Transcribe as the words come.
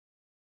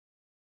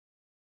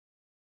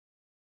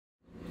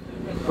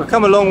We've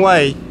come a long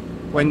way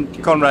when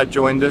Conrad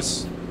joined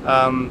us.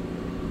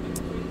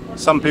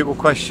 Some people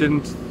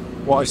questioned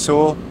what I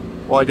saw,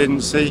 what I didn't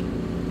see.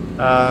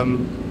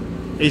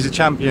 He's a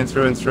champion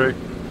through and through,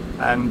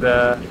 and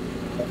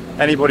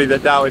anybody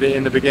that doubted it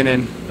in the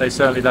beginning, they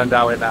certainly don't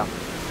doubt it now.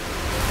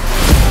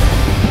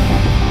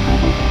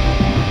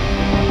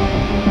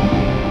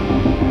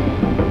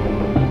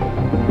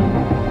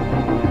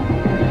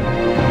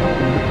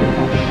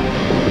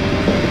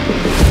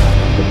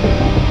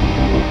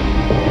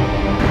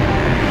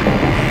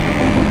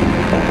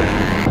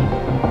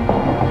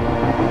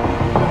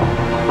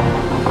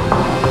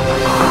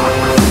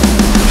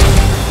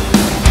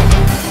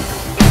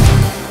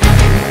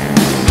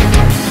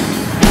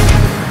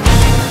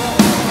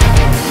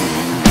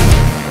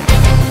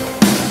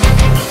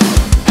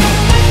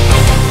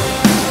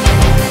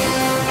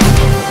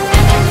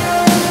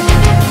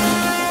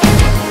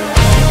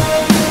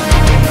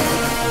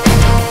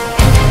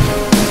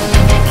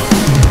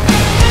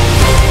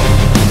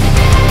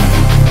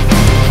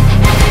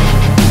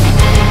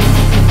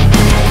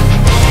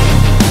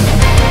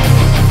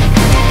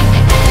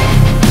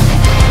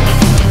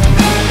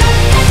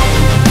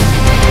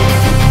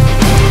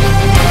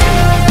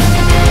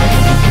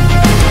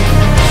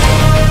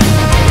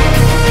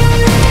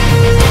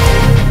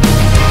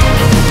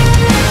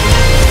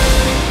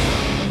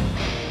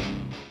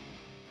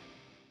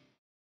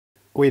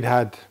 We'd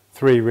had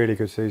 3 really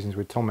good seasons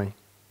with Tommy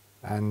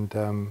and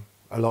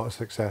a lot of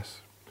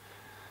success.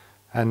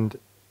 And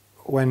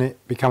when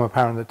it became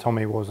apparent that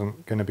Tommy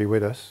wasn't going to be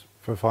with us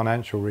for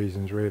financial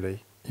reasons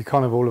really, you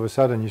kind of all of a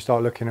sudden you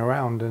start looking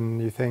around and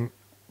you think,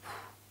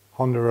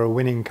 Honda are a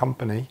winning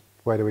company,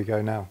 where do we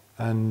go now?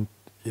 And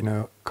you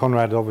know,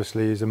 Conrad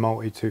obviously is a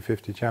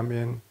multi-250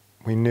 champion.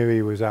 We knew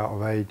he was out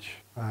of age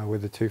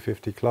with the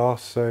 250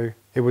 class, so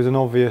it was an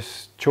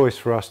obvious choice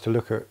for us to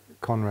look at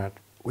Conrad.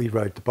 We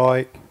rode the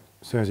bike.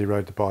 As soon as he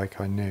rode the bike,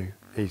 I knew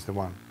he's the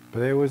one.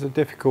 But it was a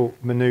difficult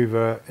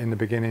manoeuvre in the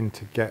beginning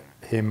to get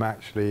him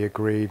actually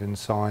agreed and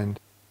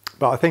signed.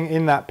 But I think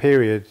in that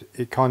period,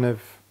 I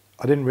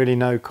didn't really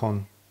know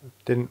Con,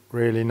 didn't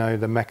really know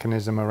the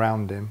mechanism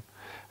around him.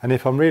 And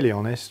if I'm really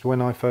honest,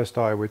 when I first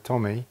started with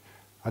Tommy,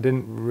 I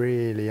didn't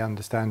really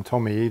understand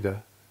Tommy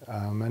either.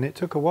 And it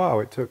took a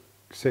while. It took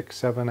 6,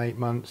 7, 8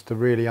 months to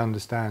really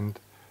understand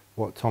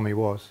what Tommy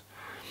was.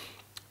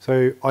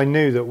 So I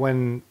knew that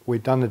when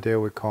we'd done the deal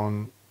with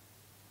Con,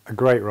 a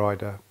great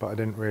rider, but I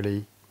didn't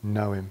really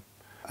know him.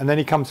 And then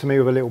he come to me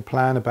with a little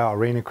plan about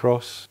arena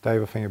cross.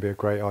 Dave, I think it'd be a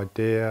great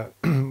idea.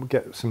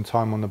 Get some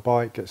time on the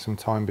bike, get some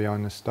time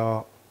behind the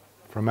start.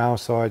 From our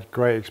side,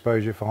 great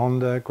exposure for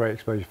Honda, great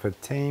exposure for the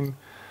team.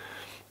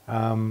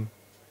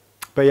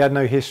 But he had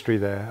no history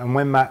there. And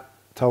when Matt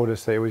told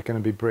us that it was going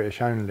to be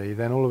British only,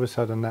 then all of a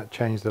sudden that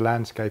changed the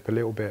landscape a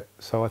little bit.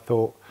 So I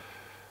thought,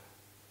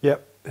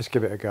 yep, let's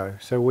give it a go.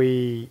 So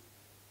we,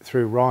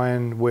 through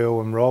Ryan, Will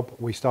and Rob,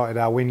 we started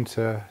our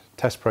winter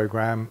test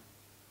program.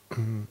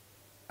 And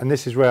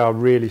this is where I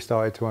really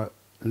started to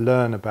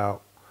learn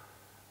about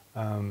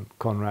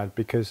Conrad,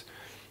 because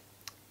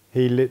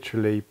he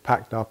literally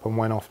packed up and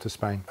went off to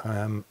Spain.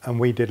 And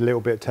we did a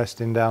little bit of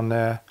testing down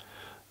there.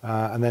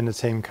 And then the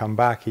team come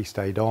back, he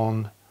stayed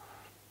on.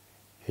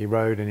 He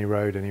rode and he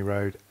rode and he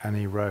rode and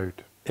he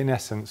rode. In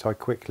essence, I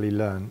quickly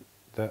learned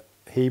that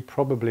he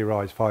probably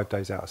rides 5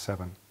 days out of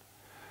 7.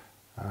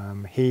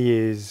 He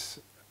is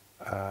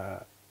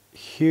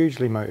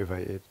hugely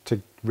motivated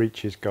to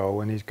reach his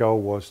goal, and his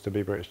goal was to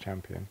be British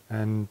champion.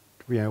 And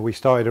you know, we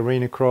started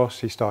arena cross,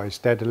 he started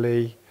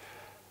steadily,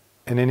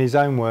 and in his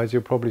own words,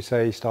 you'll probably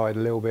say he started a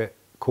little bit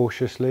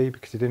cautiously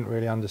because he didn't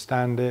really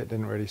understand it,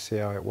 didn't really see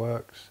how it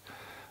works.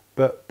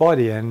 But by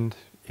the end,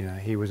 you know,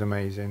 he was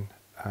amazing.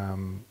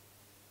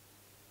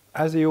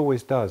 As he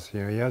always does,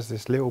 you know, he has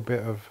this a little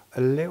bit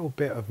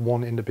of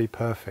wanting to be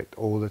perfect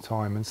all the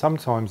time, and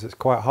sometimes it's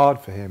quite hard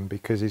for him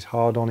because he's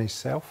hard on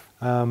himself.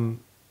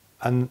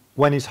 And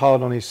when he's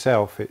hard on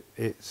himself,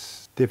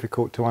 it's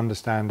difficult to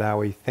understand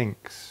how he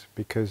thinks,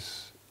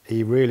 because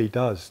he really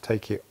does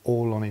take it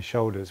all on his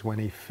shoulders when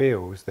he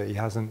feels that he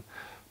hasn't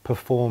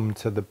performed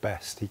to the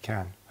best he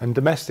can. And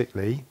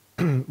domestically,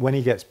 when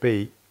he gets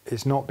beat,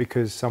 it's not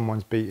because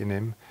someone's beating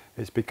him,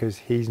 it's because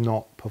he's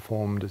not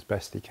performed as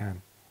best he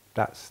can.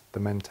 That's the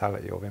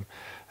mentality of him.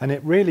 And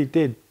it really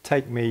did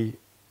take me,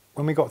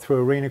 when we got through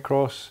arena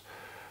cross,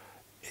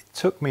 it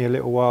took me a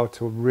little while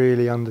to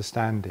really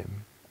understand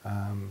him.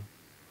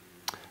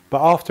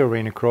 But after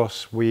arena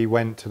cross, we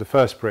went to the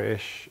first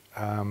British,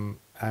 and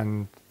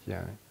you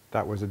know,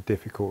 that was a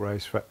difficult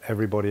race for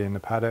everybody in the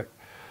paddock.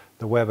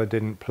 The weather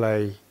didn't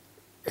play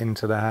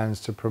into the hands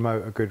to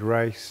promote a good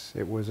race.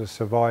 It was a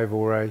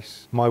survival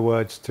race. My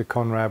words to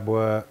Conrad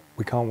were,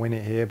 we can't win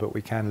it here, but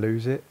we can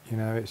lose it. You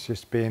know, it's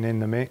just being in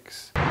the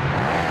mix.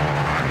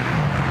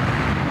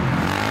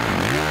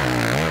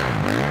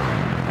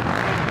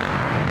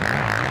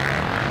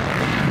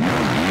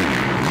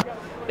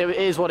 It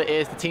is what it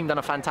is. The team done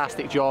a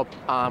fantastic job.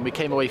 We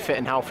came away fit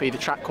and healthy. The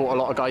track caught a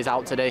lot of guys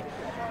out today.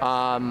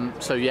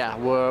 So yeah,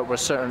 we're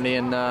certainly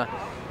in the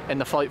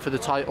fight for the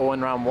title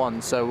in round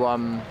 1. So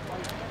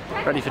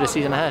ready for the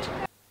season ahead.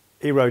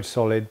 He rode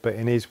solid, but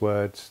in his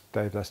words,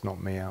 Dave, that's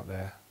not me out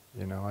there.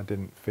 You know, I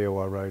didn't feel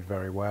I rode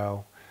very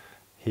well.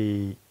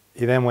 He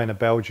then went to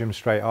Belgium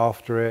straight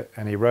after it,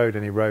 and he rode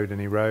and he rode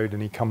and he rode,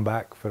 and he come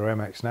back for the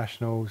MX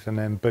Nationals, and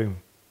then boom.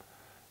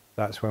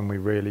 That's when we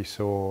really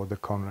saw the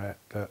Conrad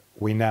that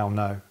we now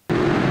know.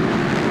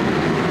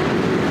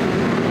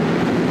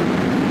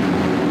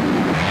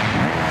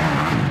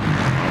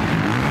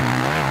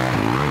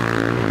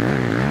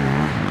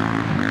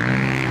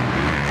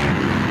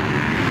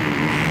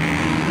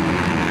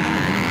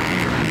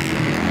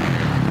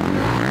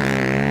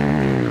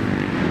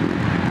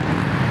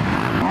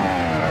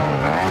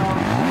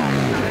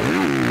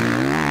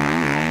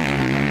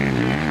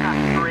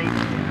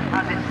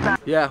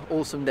 Yeah,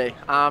 awesome day.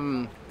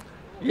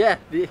 Yeah,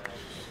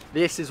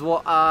 this is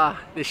what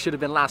this should have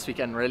been last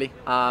weekend, really.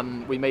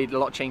 We made a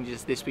lot of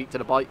changes this week to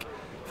the bike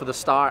for the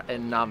start,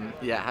 and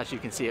yeah, as you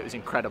can see, it was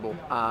incredible.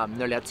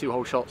 Nearly had 2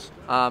 whole shots.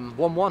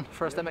 1-1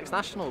 first MX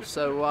Nationals.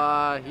 So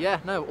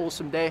yeah, no,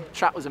 awesome day.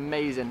 Track was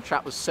amazing.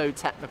 Track was so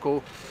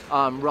technical,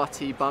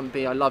 rutty,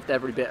 bumpy. I loved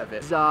every bit of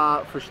it.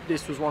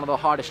 This was one of the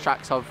hardest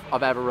tracks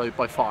I've ever rode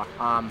by far.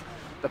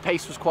 The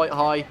pace was quite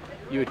high.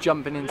 You were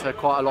jumping into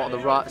quite a lot of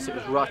the ruts. It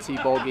was rutty,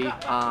 boggy.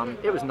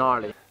 It was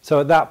gnarly. So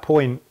at that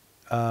point,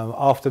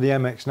 after the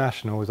MX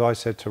Nationals, I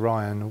said to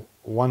Ryan,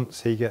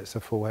 once he gets a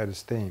full head of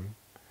steam,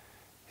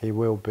 he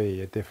will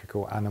be a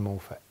difficult animal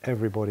for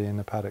everybody in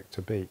the paddock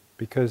to beat,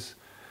 because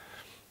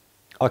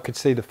I could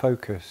see the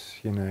focus.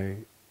 You know,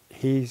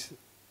 he's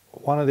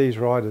one of these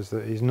riders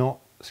that he's not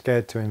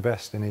scared to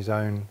invest in his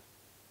own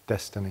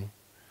destiny.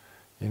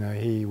 You know,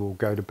 he will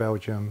go to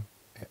Belgium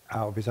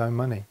out of his own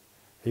money.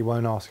 He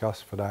won't ask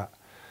us for that.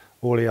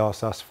 All he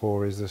asks us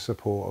for is the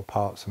support of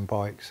parts and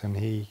bikes, and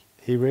he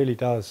really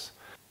does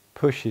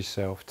push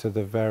himself to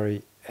the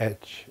very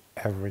edge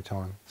every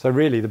time. So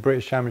really the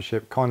British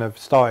Championship kind of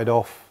started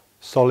off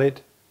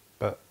solid,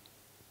 but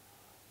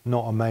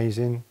not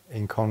amazing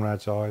in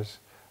Conrad's eyes.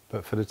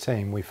 But for the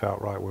team, we felt,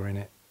 right, we're in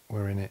it,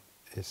 we're in a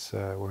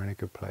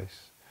good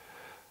place.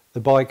 The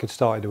bike had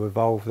started to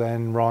evolve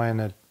then. Ryan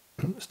had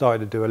started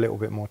to do a little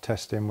bit more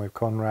testing with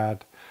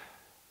Conrad.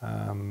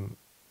 The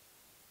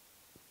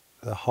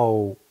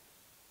whole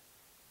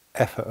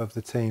effort of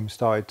the team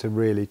started to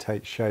really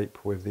take shape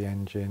with the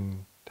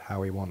engine,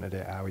 how he wanted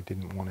it, how he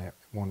didn't want it,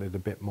 wanted a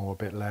bit more, a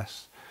bit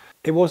less.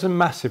 It wasn't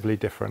massively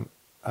different.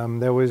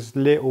 There was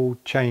little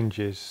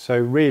changes. So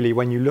really,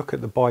 when you look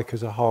at the bike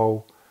as a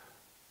whole,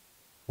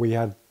 we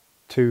had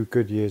 2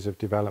 good years of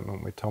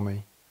development with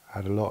Tommy,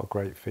 had a lot of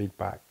great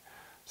feedback.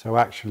 So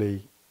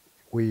actually,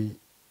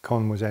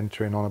 Con was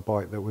entering on a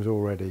bike that was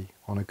already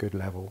on a good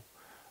level.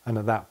 And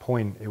at that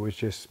point, it was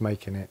just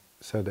making it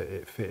so that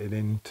it fitted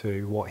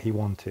into what he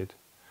wanted.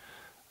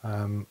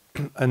 And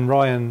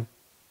Ryan,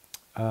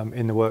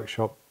 in the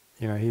workshop,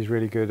 you know, he's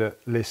really good at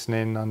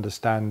listening,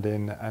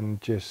 understanding,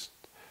 and just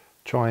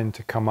trying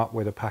to come up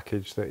with a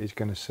package that is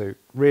going to suit.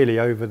 Really,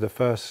 over the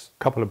first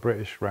couple of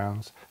British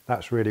rounds,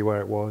 that's really where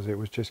it was. It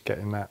was just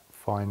getting that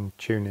fine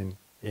tuning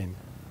in.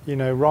 You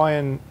know,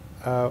 Ryan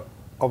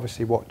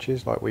obviously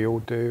watches like we all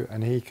do,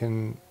 and he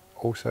can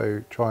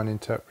also try and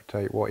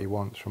interpret what he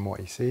wants from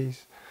what he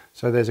sees.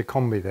 So there's a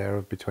combi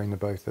there between the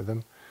both of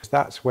them.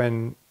 That's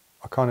when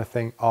I kind of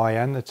think I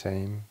and the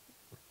team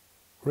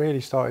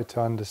really started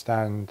to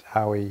understand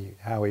how he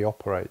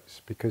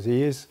operates, because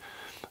he is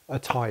a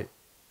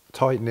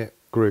tight-knit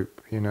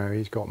group. You know,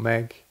 he's got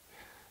Meg,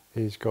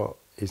 he's got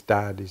his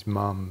dad, his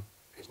mum,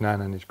 his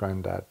nan and his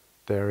granddad.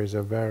 There is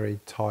a very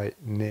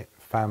tight-knit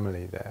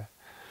family there.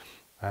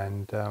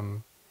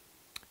 And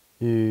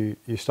you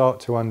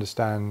start to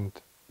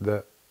understand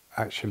that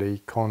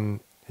actually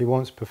he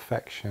wants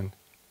perfection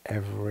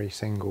every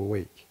single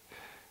week.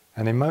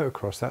 And in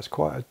motocross, that's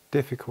quite a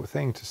difficult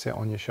thing to sit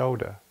on your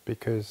shoulder,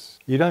 because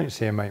you don't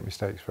see him make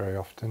mistakes very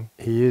often.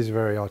 He is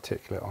very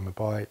articulate on the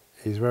bike,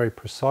 he's very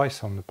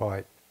precise on the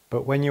bike,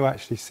 but when you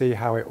actually see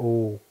how it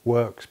all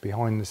works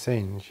behind the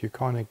scenes, you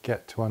kind of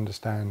get to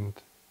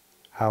understand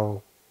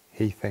how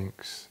he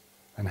thinks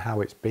and how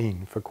it's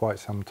been for quite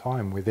some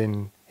time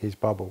within his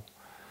bubble.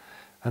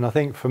 And I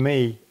think for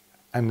me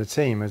and the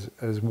team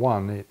as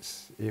one,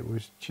 it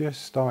was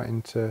just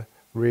starting to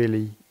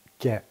really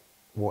get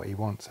what he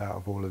wants out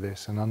of all of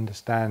this, and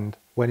understand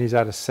when he's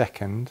had a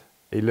second,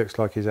 he looks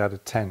like he's had a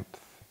 10th.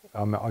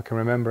 I can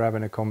remember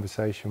having a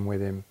conversation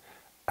with him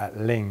at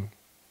Ling.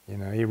 You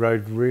know, he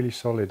rode really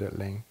solid at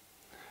Ling,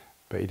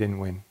 but he didn't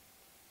win.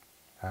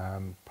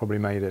 Probably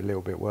made it a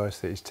little bit worse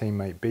that his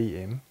teammate beat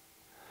him.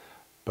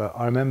 But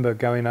I remember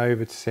going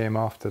over to see him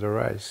after the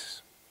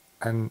race,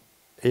 and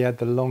he had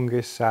the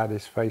longest,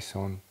 saddest face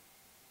on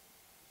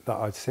that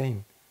I'd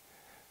seen.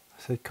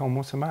 I said, Con,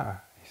 what's the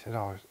matter? He said,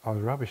 oh, I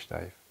was rubbish,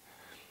 Dave.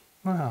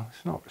 Well,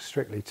 it's not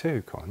strictly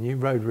true, Con. You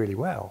rode really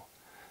well.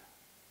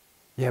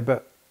 Yeah,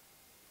 but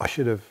I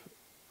said,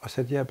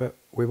 yeah, but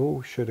we've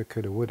all shoulda,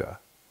 coulda, woulda.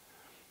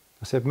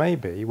 I said,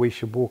 maybe we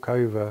should walk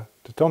over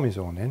to Tommy's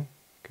awning,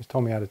 because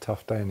Tommy had a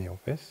tough day in the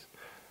office.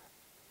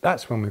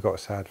 That's when we've got a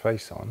sad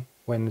face on,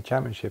 when the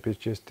championship is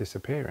just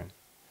disappearing.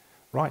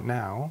 Right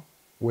now,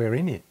 we're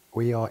in it.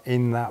 We are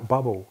in that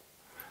bubble,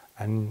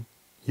 and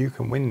you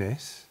can win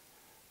this,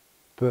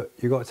 but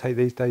you've got to take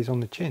these days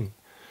on the chin.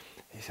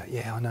 He's like,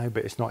 yeah, I know,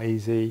 but it's not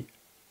easy.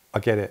 I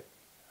get it.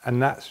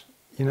 And that's,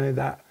 you know,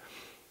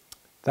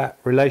 that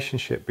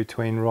relationship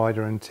between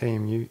rider and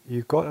team,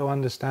 you've got to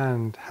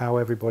understand how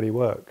everybody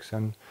works.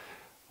 And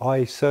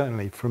I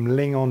certainly, from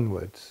Ling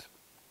onwards,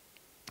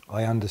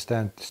 I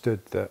understood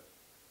that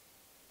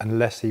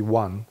unless he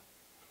won,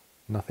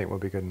 nothing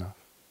would be good enough.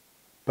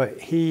 But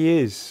he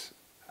is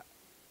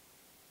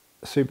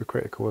super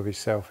critical of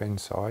himself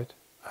inside.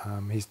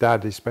 His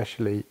dad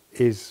especially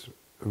is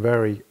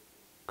very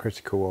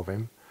critical of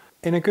him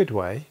in a good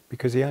way,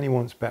 because he only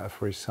wants better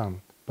for his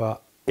son.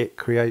 But it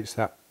creates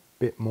that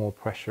bit more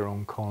pressure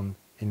on Con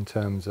in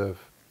terms of,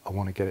 I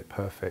want to get it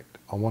perfect,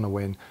 I want to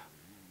win.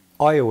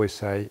 I always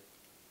say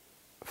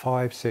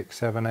 5, 6,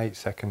 7, 8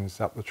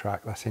 seconds up the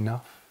track, that's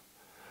enough.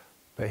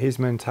 But his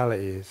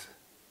mentality is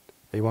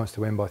he wants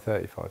to win by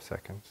 35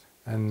 seconds.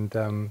 And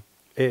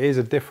it is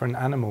a different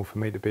animal for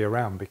me to be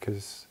around,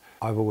 because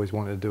I've always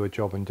wanted to do a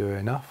job and do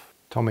enough.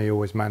 Tommy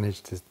always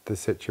managed the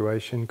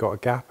situation, got a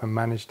gap and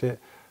managed it,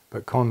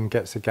 but Con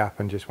gets a gap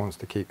and just wants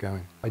to keep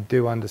going. I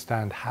do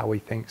understand how he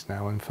thinks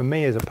now, and for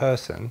me as a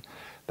person,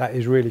 that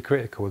is really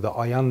critical, that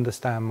I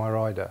understand my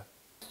rider.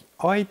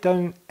 I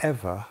don't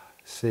ever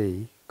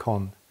see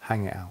Con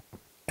hang it out.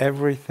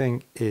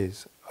 Everything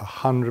is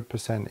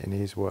 100% in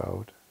his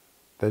world.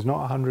 There's not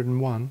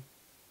 101,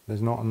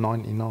 there's not a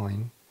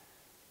 99,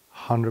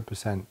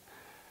 100%.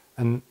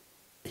 And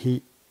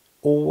he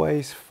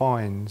always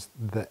finds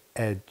the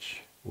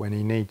edge when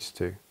he needs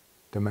to,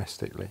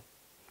 domestically.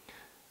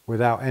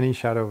 Without any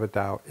shadow of a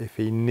doubt, if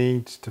he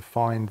needs to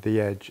find the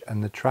edge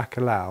and the track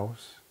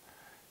allows,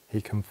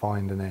 he can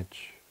find an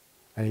edge.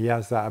 And he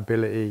has that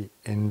ability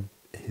in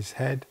his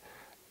head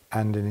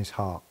and in his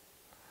heart.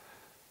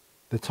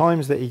 The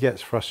times that he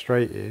gets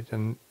frustrated,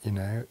 and you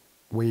know,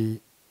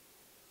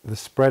 the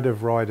spread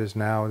of riders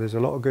now, there's a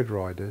lot of good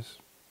riders.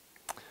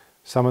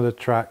 Some of the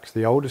tracks,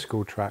 the older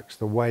school tracks,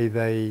 the way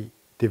they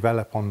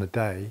develop on the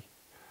day,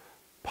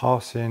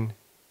 passing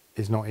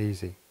is not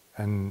easy.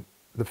 And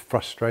the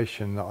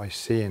frustration that I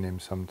see in him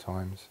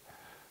sometimes,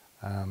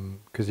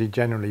 because he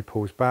generally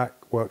pulls back,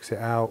 works it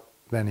out,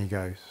 then he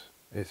goes.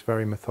 It's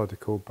very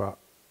methodical, but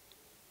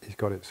he's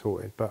got it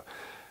sorted. But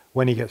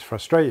when he gets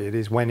frustrated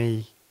is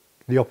when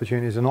the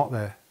opportunities are not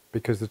there,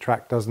 because the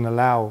track doesn't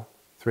allow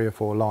 3 or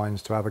 4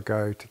 lines to have a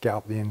go, to get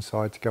up the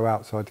inside, to go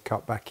outside, to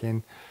cut back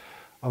in.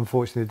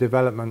 Unfortunately, the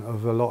development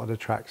of a lot of the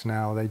tracks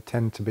now, they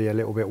tend to be a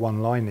little bit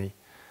one-liney,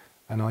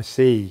 and I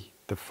see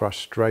the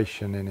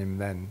frustration in him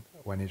then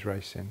when he's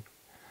racing.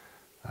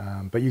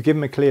 But you give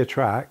him a clear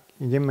track,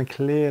 you give him a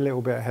clear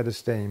little bit of head of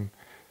steam,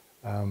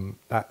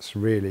 that's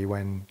really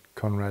when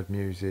Conrad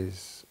Mewse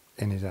is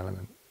in his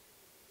element.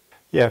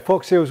 Yeah,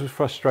 Fox Hills was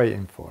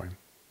frustrating for him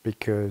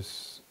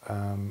because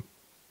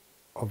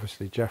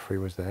obviously Jeffrey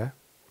was there.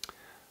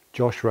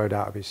 Josh rode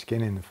out of his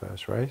skin in the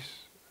first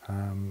race.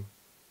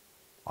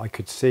 I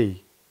could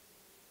see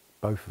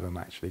both of them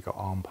actually got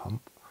arm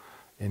pump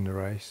in the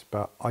race,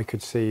 but I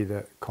could see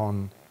that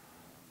Con,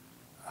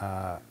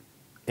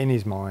 in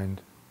his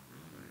mind,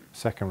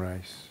 second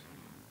race,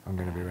 I'm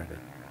going to be ready.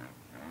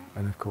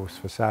 And of course,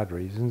 for sad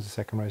reasons, the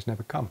second race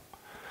never come.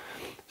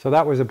 So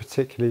that was a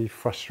particularly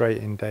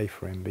frustrating day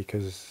for him,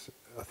 because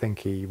I think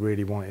he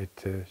really wanted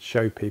to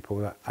show people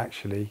that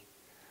actually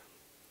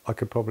I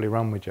could probably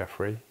run with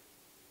Jeffrey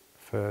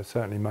for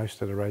certainly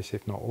most of the race,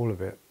 if not all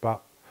of it.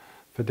 But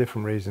for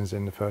different reasons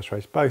in the first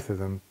race, both of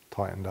them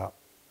tightened up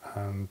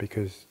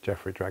because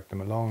Jeffrey dragged them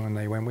along and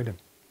they went with him.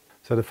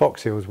 So the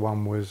Fox Hills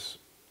one was,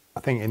 I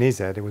think in his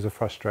head, it was a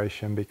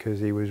frustration because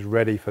he was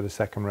ready for the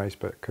second race,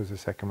 but because the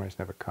second race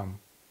never come.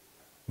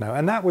 No,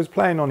 and that was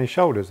playing on his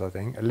shoulders, I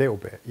think, a little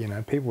bit. You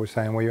know, people were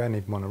saying, well, you ain't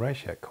even won a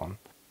race yet, Con.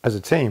 As a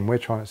team, we're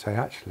trying to say,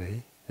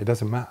 actually, it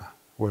doesn't matter.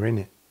 We're in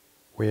it.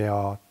 We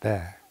are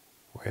there.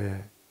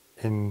 We're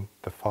in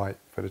the fight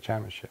for the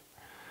championship.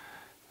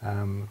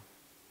 But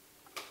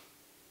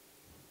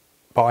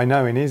I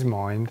know in his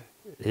mind,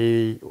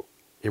 he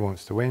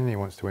wants to win. He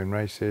wants to win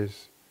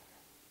races.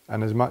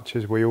 And as much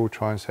as we all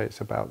try and say it's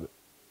about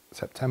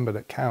September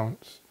that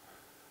counts,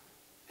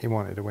 he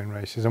wanted to win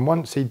races. And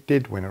once he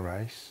did win a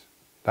race,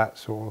 that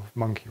sort of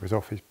monkey was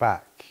off his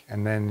back,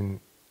 and then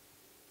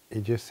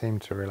he just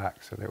seemed to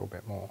relax a little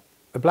bit more.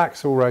 The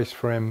Blacksall race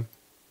for him,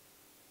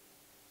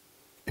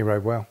 he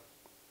rode well.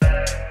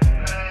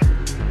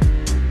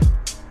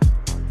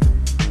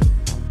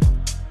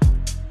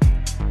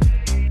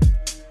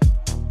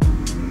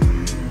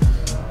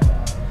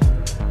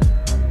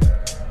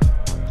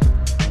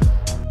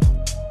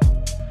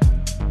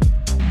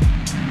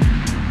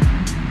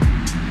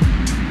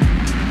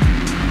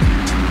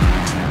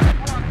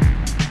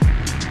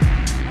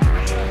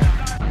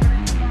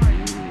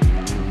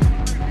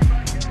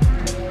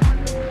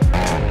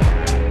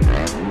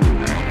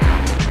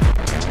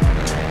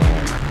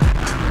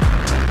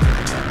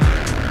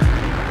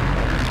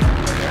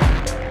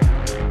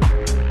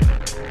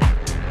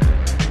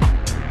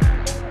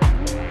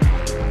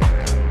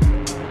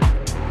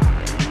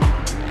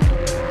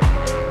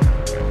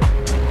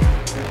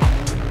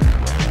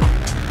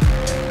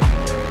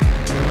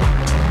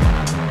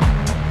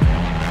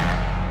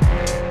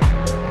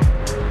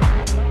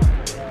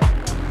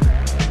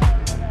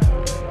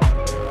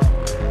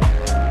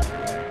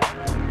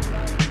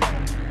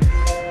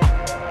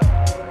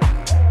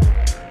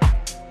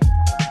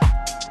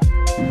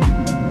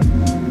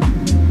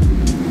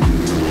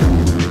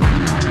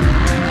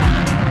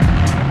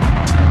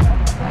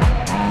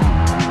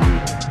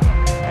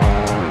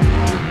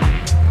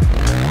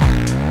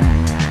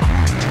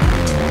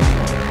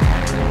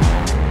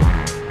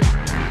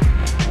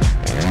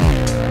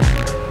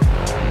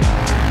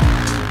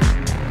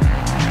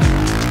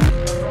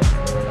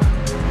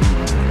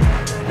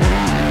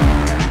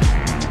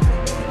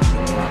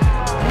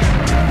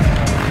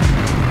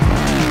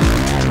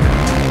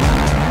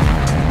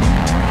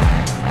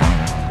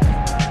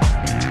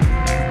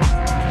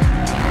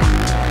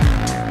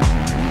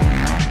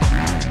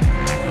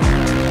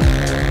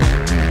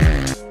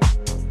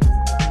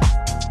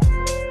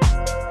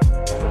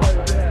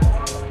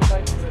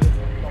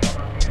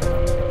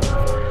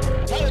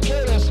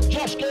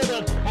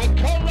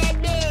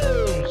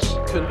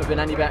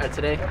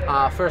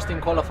 today. First in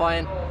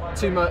qualifying,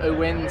 2 moto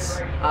wins.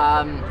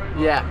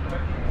 Yeah,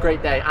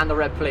 great day, and the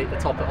red plate to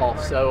top it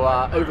off. So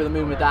over the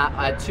moon with that.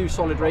 I had 2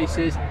 solid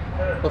races.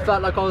 I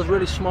felt like I was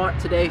really smart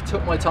today,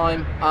 took my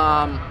time.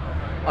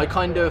 I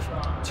kind of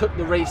took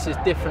the races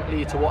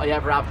differently to what I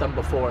ever have done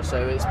before.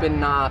 So it's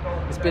been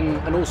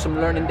an awesome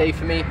learning day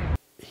for me.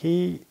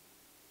 He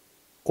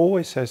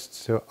always says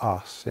to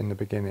us in the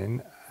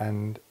beginning,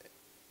 and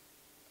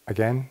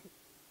again,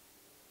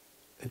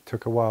 it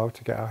took a while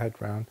to get our head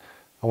round,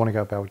 I want to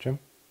go to Belgium.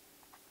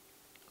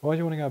 Why do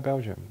you want to go to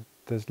Belgium?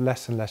 There's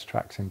less and less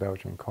tracks in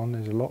Belgium, Con.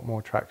 There's a lot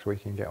more tracks we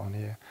can get on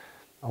here.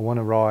 I want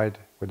to ride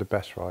with the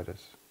best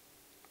riders.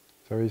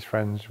 So he's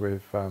friends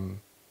with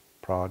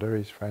Prada,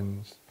 he's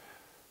friends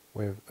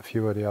with a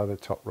few of the other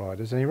top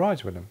riders, and he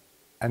rides with them.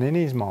 And in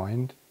his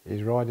mind,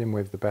 he's riding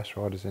with the best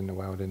riders in the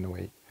world in the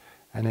week,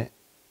 and it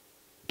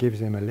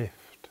gives him a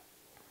lift,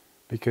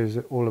 because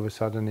all of a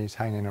sudden he's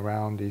hanging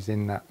around, he's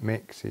in that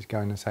mix, he's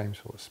going the same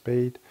sort of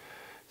speed.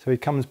 So he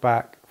comes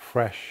back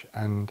fresh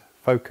and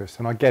focused,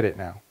 and I get it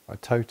now. I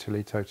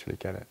totally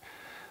get it.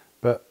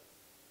 But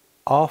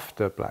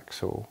after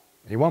Blacksall,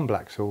 he won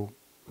Blacksall,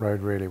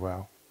 rode really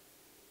well.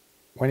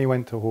 When he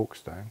went to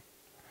Hawkstone,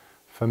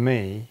 for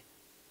me,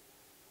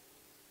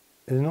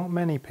 there's not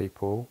many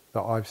people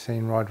that I've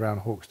seen ride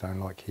around Hawkstone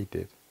like he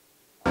did.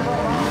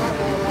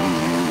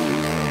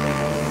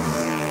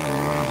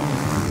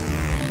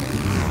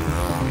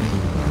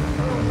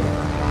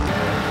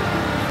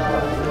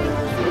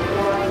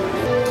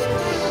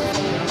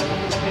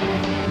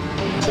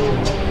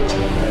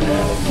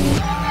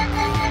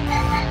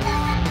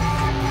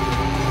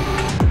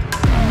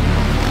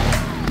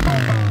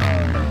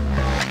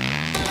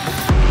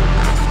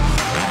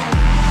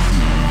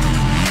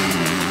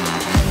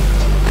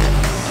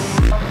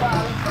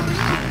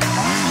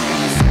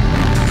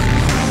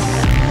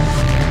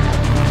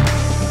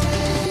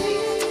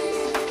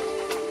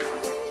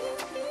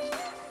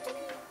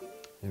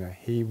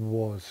 He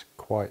was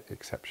quite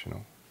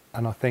exceptional,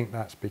 and I think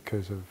that's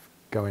because of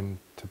going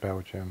to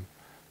Belgium,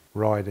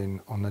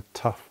 riding on the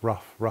tough,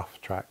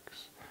 rough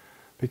tracks.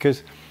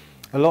 Because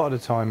a lot of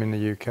the time in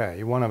the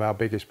UK, one of our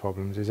biggest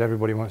problems is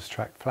everybody wants to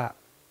track flat.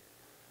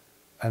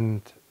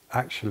 And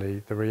actually,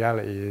 the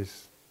reality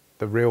is,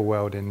 the real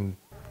world in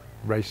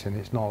racing,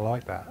 it's not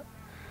like that.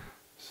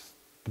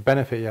 The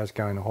benefit he has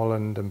going to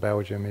Holland and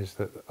Belgium is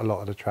that a lot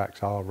of the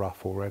tracks are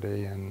rough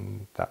already,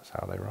 and that's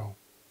how they roll.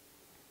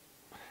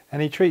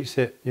 And he treats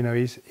it,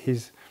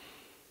 his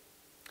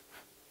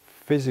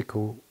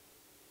physical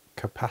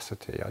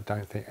capacity, I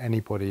don't think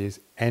anybody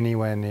is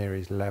anywhere near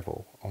his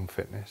level on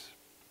fitness.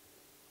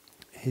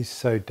 He's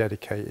so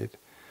dedicated.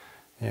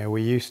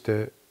 We used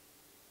to,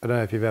 I don't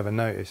know if you've ever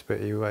noticed, but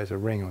he wears a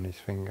ring on his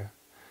finger.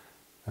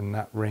 And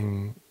that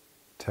ring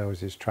tells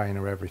his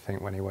trainer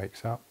everything when he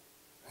wakes up.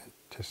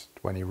 Just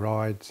when he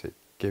rides, it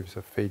gives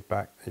a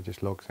feedback. He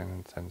just logs in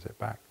and sends it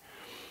back.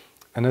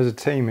 And as a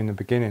team in the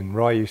beginning,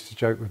 Rai used to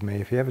joke with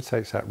me, if he ever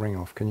takes that ring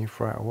off, can you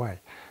throw it away?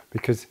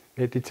 Because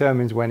it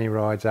determines when he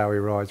rides, how he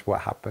rides,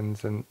 what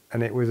happens, and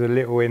it was a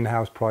little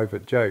in-house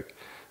private joke.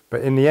 But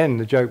in the end,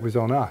 the joke was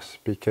on us,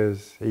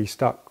 because he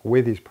stuck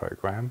with his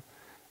programme,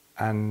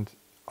 and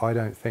I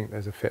don't think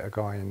there's a fitter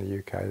guy in the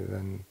UK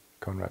than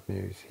Conrad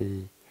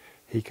Mewse.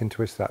 He can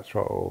twist that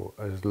throttle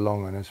as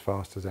long and as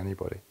fast as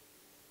anybody.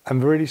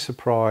 I'm really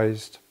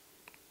surprised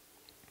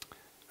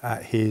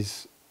at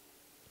his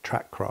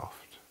track craft.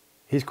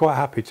 He's quite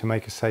happy to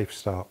make a safe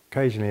start,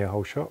 occasionally a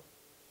whole shot,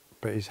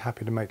 but he's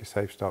happy to make a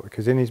safe start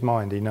because in his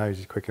mind he knows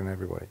he's quicker than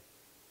everybody.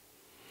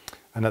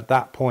 And at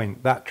that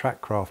point, that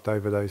track craft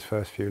over those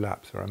first few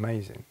laps are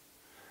amazing.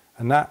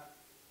 And that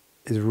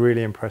is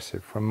really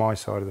impressive from my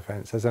side of the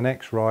fence. As an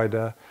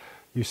ex-rider,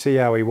 you see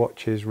how he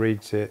watches,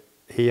 reads it,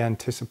 he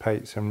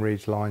anticipates and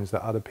reads lines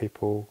that other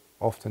people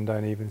often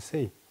don't even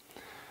see.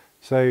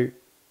 So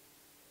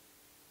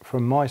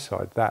from my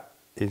side, that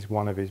is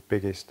one of his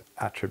biggest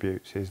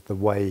attributes, is the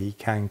way he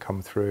can come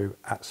through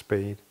at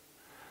speed.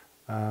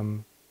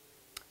 The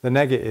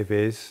negative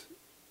is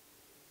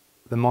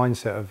the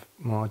mindset of,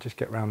 well, I'll just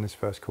get round this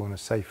first corner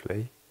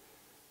safely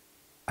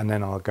and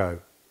then I'll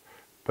go.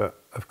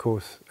 But of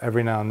course,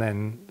 every now and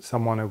then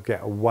someone will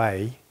get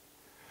away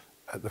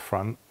at the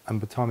front,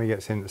 and by the time he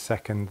gets into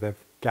second,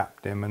 they've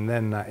gapped him, and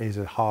then that is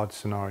a hard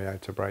scenario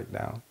to break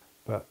down.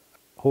 But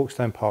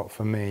Hawkstone Park,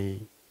 for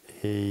me,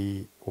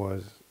 he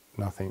was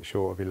nothing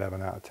short of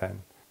 11 out of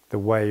 10. The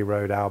way he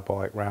rode our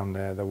bike round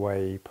there, the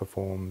way he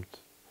performed,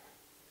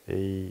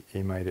 he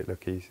made it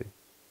look easy.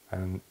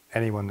 And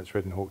anyone that's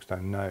ridden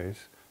Hawkstone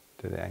knows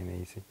that it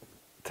ain't easy.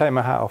 Take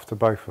my hat off to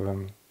both of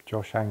them,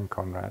 Josh and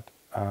Conrad.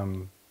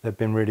 They've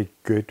been really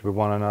good with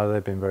one another.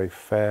 They've been very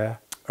fair.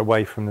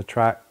 Away from the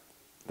track,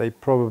 they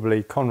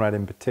probably, Conrad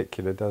in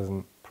particular,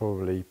 doesn't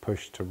probably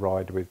push to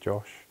ride with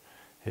Josh.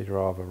 He'd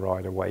rather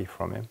ride away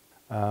from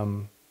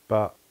him.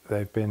 But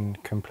they've been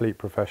complete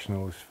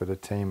professionals for the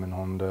team and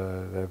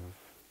Honda. They've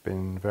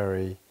been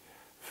very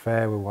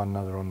fair with one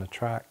another on the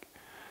track.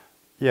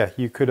 Yeah,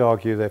 you could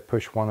argue they've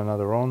pushed one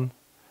another on,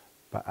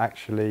 but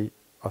actually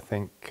I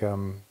think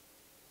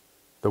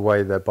the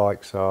way their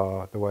bikes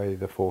are, the way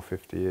the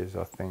 450 is,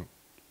 I think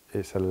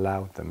it's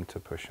allowed them to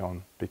push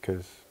on,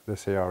 because the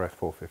CRF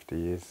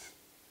 450 is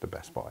the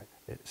best bike.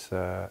 It's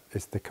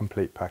the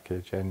complete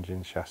package,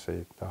 engine,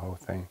 chassis, the whole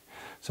thing.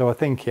 So I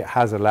think it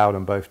has allowed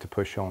them both to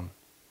push on.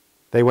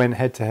 They went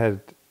head to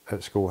head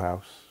at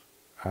Schoolhouse.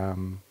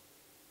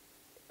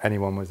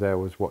 Anyone was there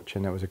was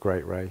watching. It was a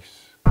great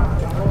race.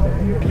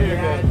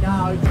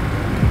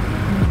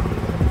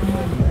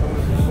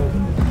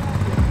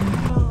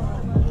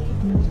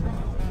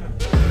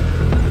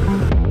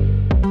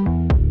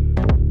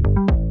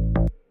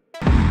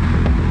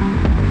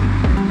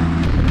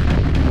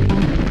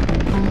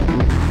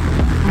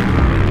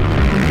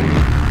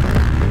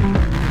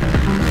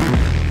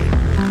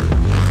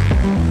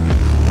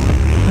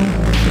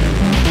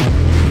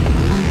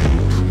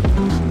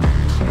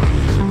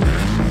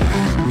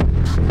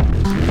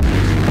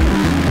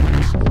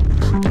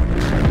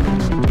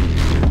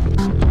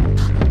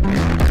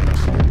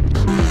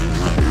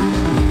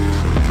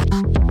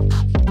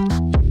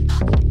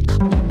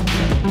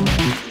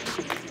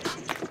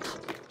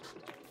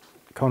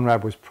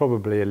 Conrad was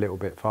probably a little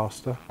bit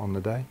faster on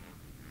the day.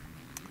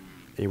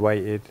 He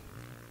waited,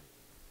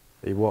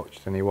 he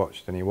watched and he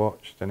watched and he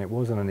watched, and it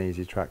wasn't an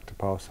easy track to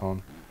pass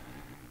on.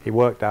 He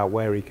worked out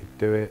where he could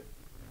do it.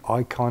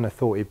 I kind of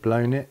thought he'd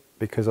blown it,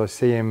 because I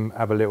see him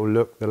have a little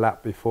look the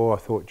lap before. I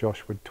thought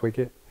Josh would twig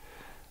it.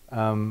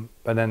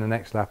 But then the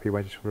next lap he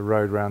went to the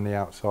road round the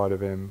outside of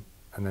him,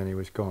 and then he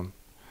was gone.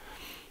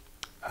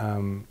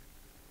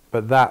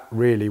 But that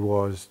really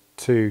was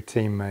two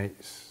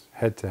teammates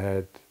head to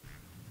head,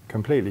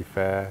 completely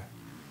fair.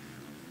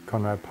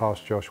 Conrad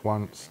passed Josh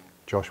once,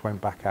 Josh went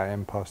back at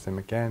him, passed him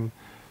again.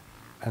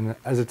 And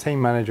as a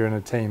team manager in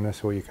a team,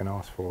 that's all you can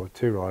ask for.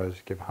 Two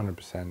riders give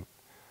 100%,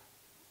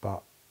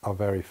 but are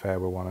very fair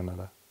with one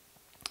another.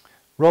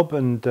 Rob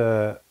and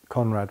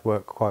Conrad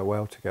work quite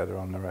well together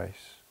on the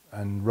race,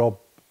 and Rob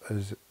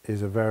is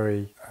a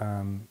very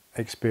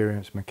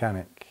experienced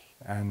mechanic,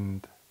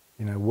 and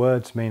you know,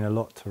 words mean a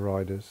lot to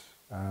riders.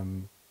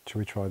 Should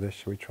we try this,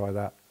 should we try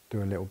that?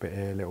 Do a little bit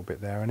here, a little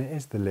bit there, and it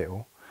is the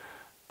little,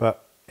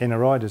 but in a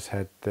rider's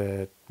head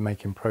they're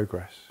making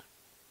progress,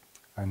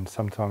 and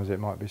sometimes it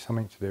might be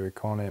something to do with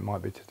Connie, it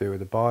might be to do with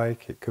the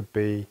bike, it could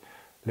be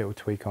a little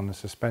tweak on the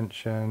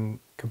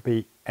suspension, it could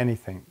be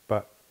anything,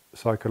 but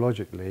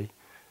psychologically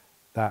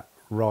that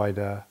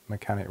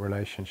rider-mechanic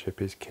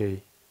relationship is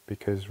key,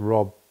 because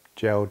Rob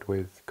gelled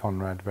with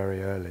Conrad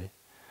very early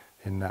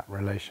in that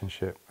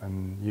relationship,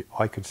 and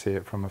I could see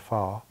it from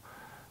afar,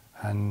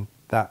 and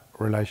that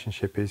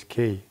relationship is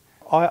key.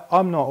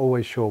 I'm not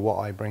always sure what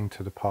I bring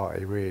to the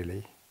party,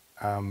 really.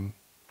 I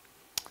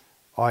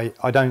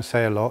don't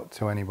say a lot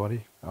to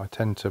anybody. I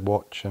tend to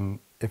watch, and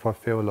if I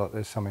feel like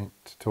there's something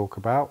to talk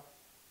about,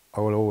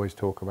 I will always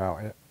talk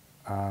about it.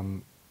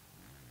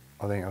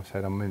 I think I've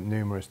said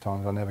numerous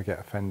times, I never get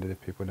offended if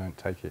people don't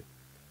take it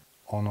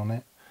on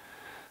it.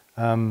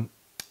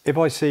 If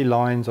I see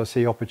lines, I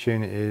see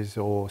opportunities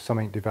or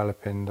something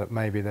developing that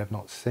maybe they've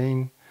not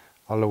seen,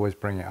 I'll always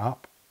bring it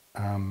up.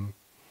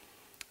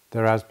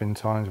 There has been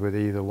times with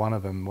either one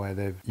of them where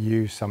they've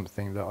used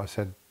something that I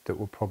said that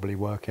will probably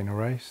work in a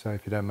race. So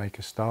if you don't make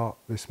a start,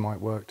 this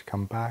might work to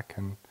come back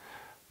and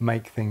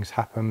make things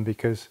happen,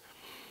 because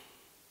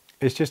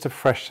it's just a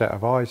fresh set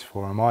of eyes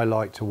for them. I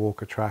like to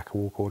walk a track,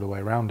 walk all the way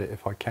around it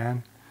if I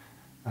can,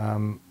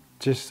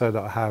 just so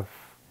that I have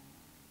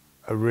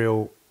a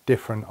real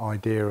different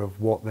idea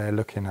of what they're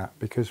looking at,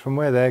 because from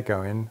where they're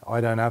going, I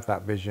don't have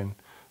that vision.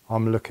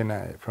 I'm looking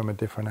at it from a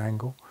different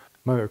angle.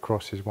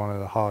 Motocross is one of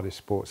the hardest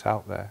sports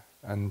out there,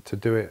 and to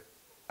do it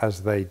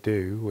as they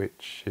do,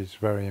 which is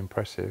very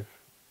impressive,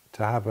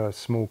 to have a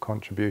small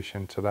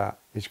contribution to that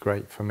is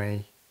great for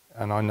me.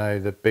 And I know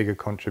the bigger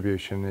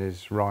contribution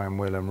is Ryan,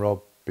 Will and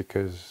Rob,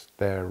 because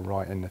they're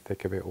right in the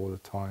thick of it all the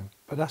time.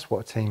 But that's what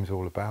a team's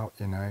all about,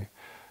 you know.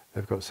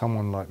 They've got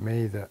someone like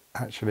me that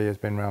actually has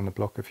been around the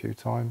block a few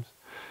times.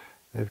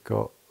 They've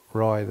got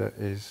Rye that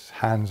is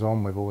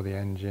hands-on with all the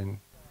engine.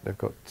 They've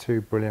got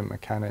two brilliant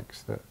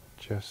mechanics that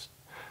just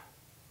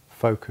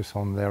focus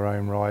on their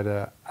own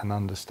rider and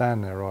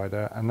understand their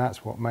rider, and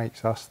that's what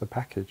makes us the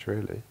package,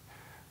 really.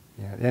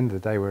 You know, at the end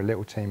of the day, we're a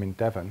little team in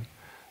Devon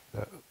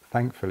that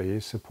thankfully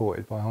is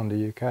supported by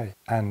Honda UK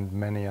and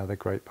many other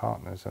great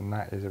partners, and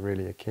that is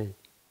really a key.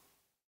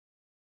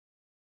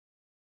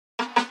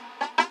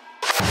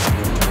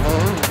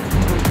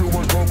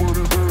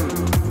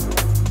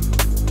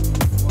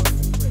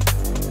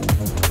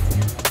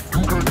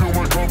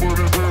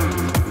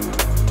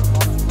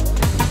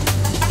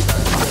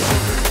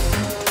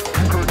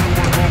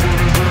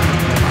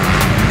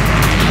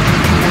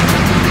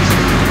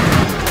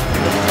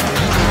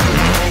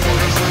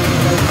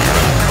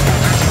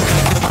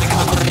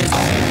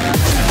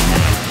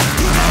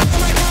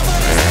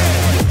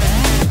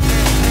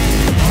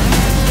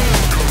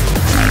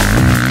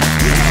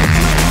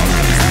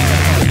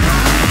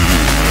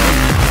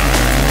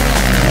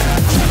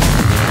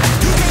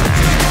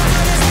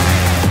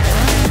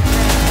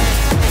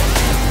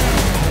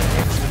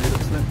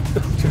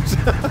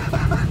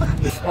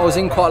 was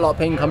in quite a lot of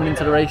pain coming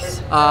into the race.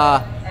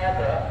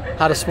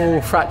 Had a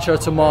small fracture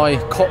to my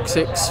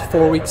coccyx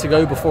 4 weeks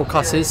ago before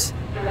cusses,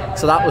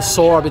 so that was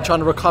sore. I've been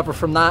trying to recover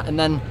from that, and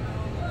then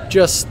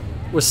just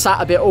was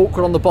sat a bit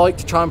awkward on the bike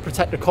to try and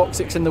protect the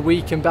coccyx in the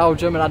week in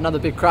Belgium, and had another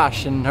big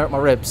crash and hurt my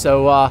ribs.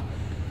 So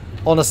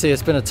honestly,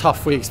 it's been a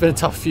tough week. It's been a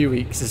tough few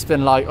weeks. It's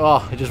been like,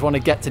 oh, I just want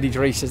to get to these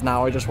races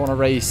now. I just want to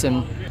race.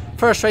 And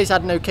first race I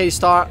had an okay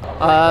start,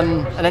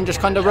 and then just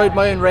kind of rode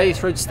my own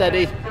race, rode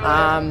steady.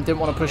 Didn't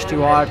want to push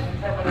too hard.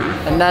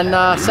 And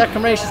then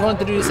second race, just wanted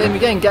to do the same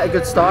again, get a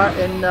good start,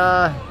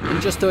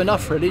 and just do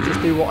enough really,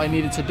 just do what I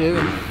needed to do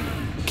and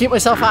keep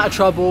myself out of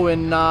trouble,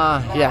 and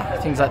yeah,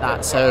 things like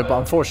that. So, but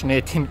unfortunately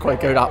it didn't quite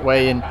go that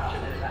way, and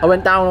I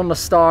went down on the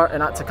start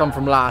and had to come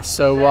from last.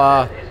 So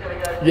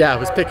yeah, I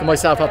was picking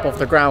myself up off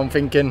the ground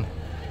thinking,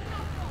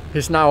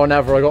 it's now or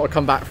never, I got to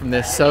come back from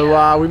this.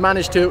 So we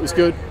managed to, it was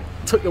good.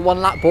 Took the 1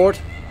 lap board,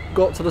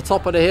 got to the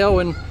top of the hill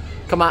and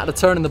come out of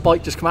the turn, and the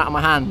bike just come out of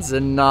my hands,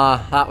 and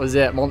that was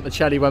it.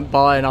 Monticelli went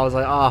by and I was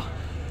like,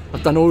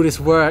 I've done all this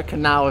work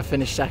and now I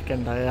finished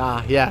second.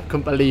 Yeah,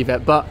 couldn't believe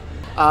it. But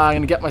I'm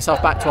going to get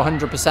myself back to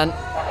 100%.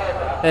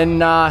 And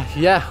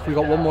yeah, we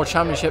got one more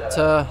championship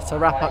to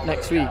wrap up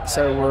next week.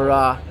 So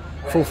we're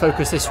full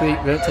focus this week.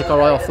 We don't take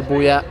our eye off the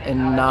ball yet,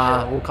 and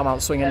we'll come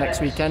out swinging next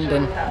weekend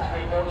and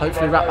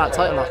hopefully wrap that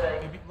title up.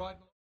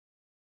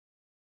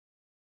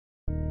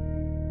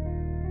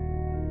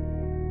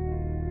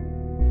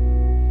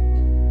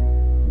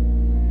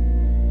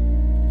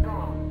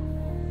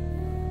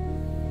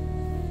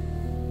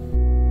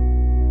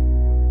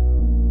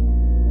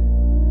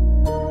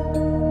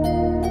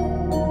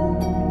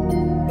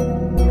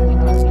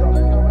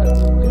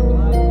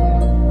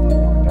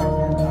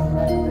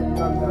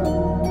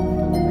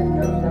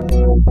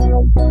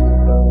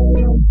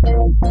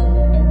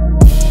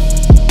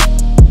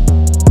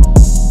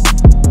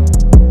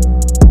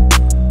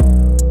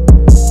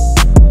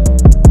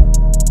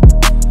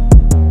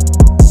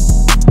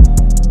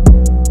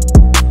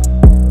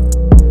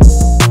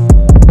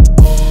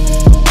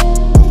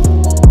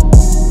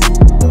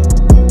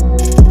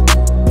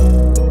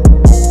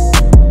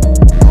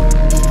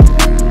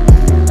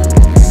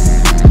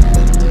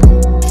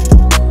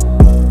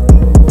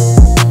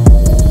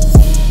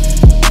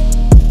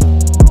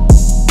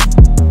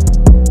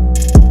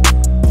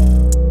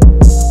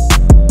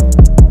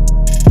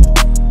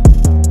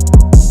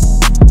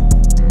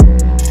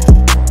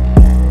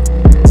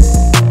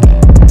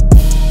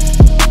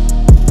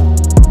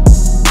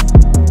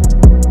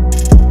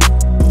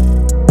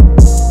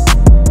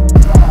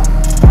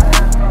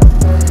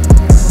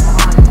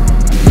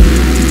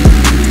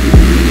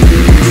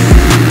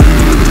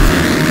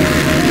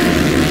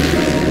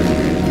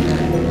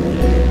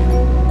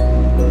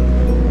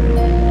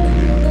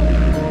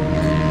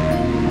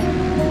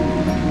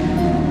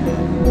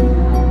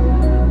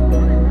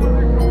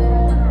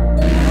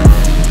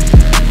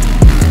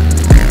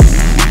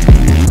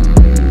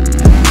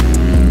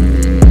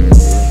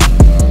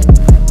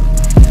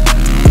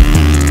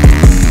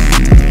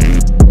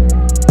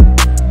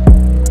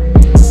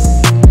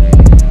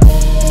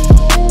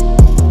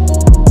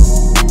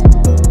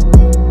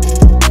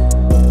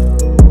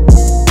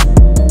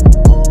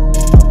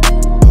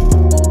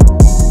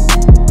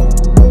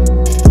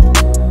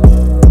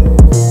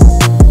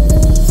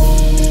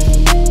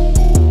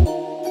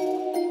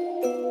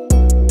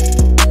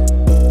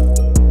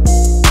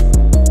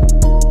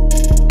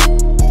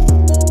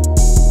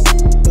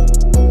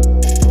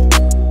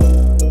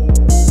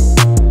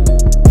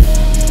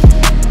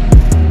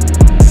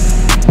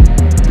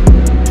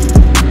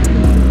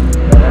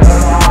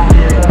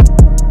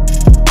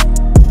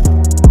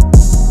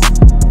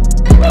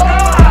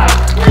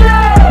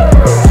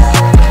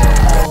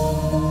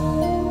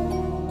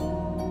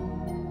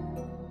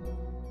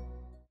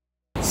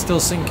 Still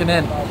sinking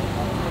in.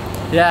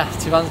 Yeah,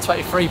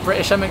 2023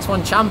 British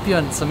MX1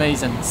 champion. It's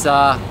amazing. It's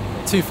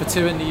 2 for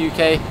 2 in the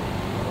UK.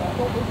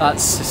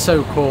 That's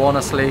so cool,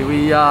 honestly.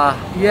 We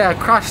yeah,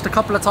 crashed a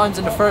couple of times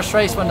in the first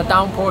race when the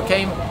downpour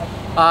came.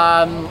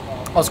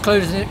 I was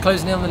closing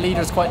in on the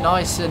leaders quite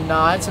nice, and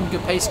I had some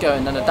good pace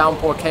going. Then the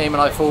downpour came,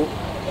 and I thought,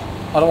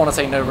 I don't want to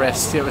take no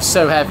risks. It was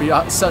so heavy,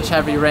 such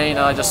heavy rain,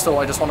 and I just thought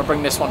I just want to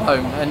bring this one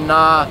home. And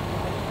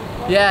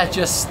yeah,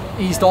 just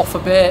eased off a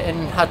bit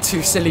and had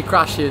 2 silly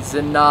crashes,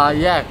 and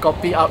yeah,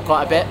 got beat up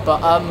quite a bit.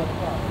 But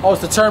I was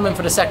determined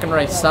for the second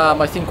race.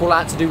 I think all I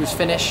had to do was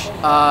finish,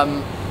 but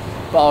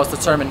I was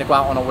determined to go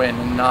out on a win.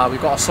 And we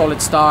got a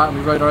solid start, and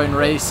we rode our own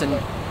race, and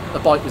the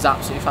bike was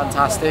absolutely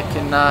fantastic.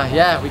 And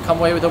yeah, we come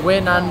away with a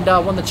win and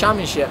won the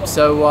championship.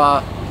 So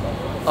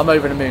I'm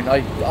over the moon.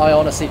 I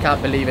honestly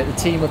can't believe it. The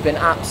team have been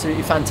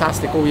absolutely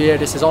fantastic all year.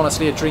 This is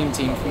honestly a dream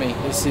team for me.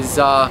 This is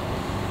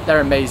they're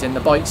amazing.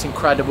 The bike's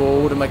incredible.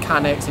 All the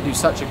mechanics, they do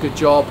such a good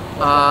job.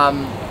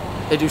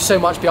 They do so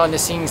much behind the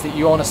scenes that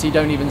you honestly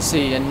don't even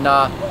see. And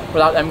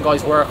without them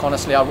guys' work,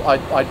 honestly,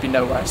 I'd be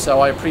nowhere.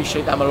 So I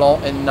appreciate them a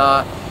lot. And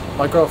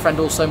my girlfriend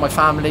also, my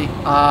family.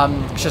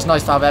 It's just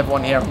nice to have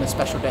everyone here on this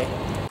special day.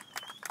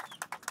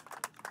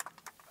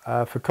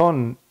 For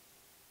Con,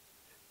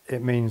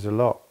 it means a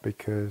lot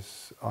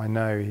because I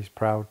know he's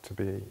proud to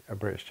be a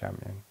British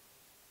champion.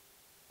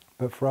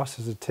 But for us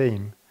as a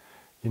team,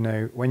 you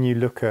know, when you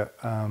look at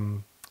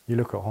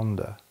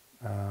Honda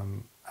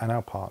and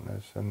our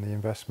partners and the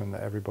investment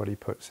that everybody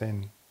puts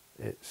in,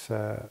 it's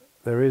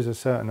there is a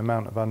certain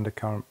amount of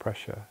undercurrent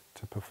pressure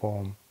to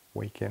perform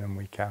week in and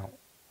week out.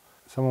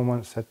 Someone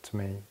once said to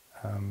me,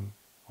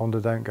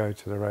 Honda don't go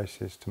to the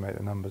races to make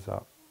the numbers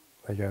up,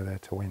 they go there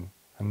to win.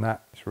 And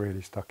that's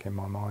really stuck in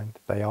my mind.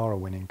 They are a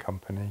winning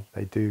company.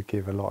 They do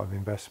give a lot of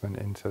investment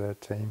into their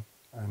team,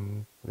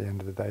 and at the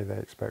end of the day, they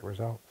expect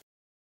results.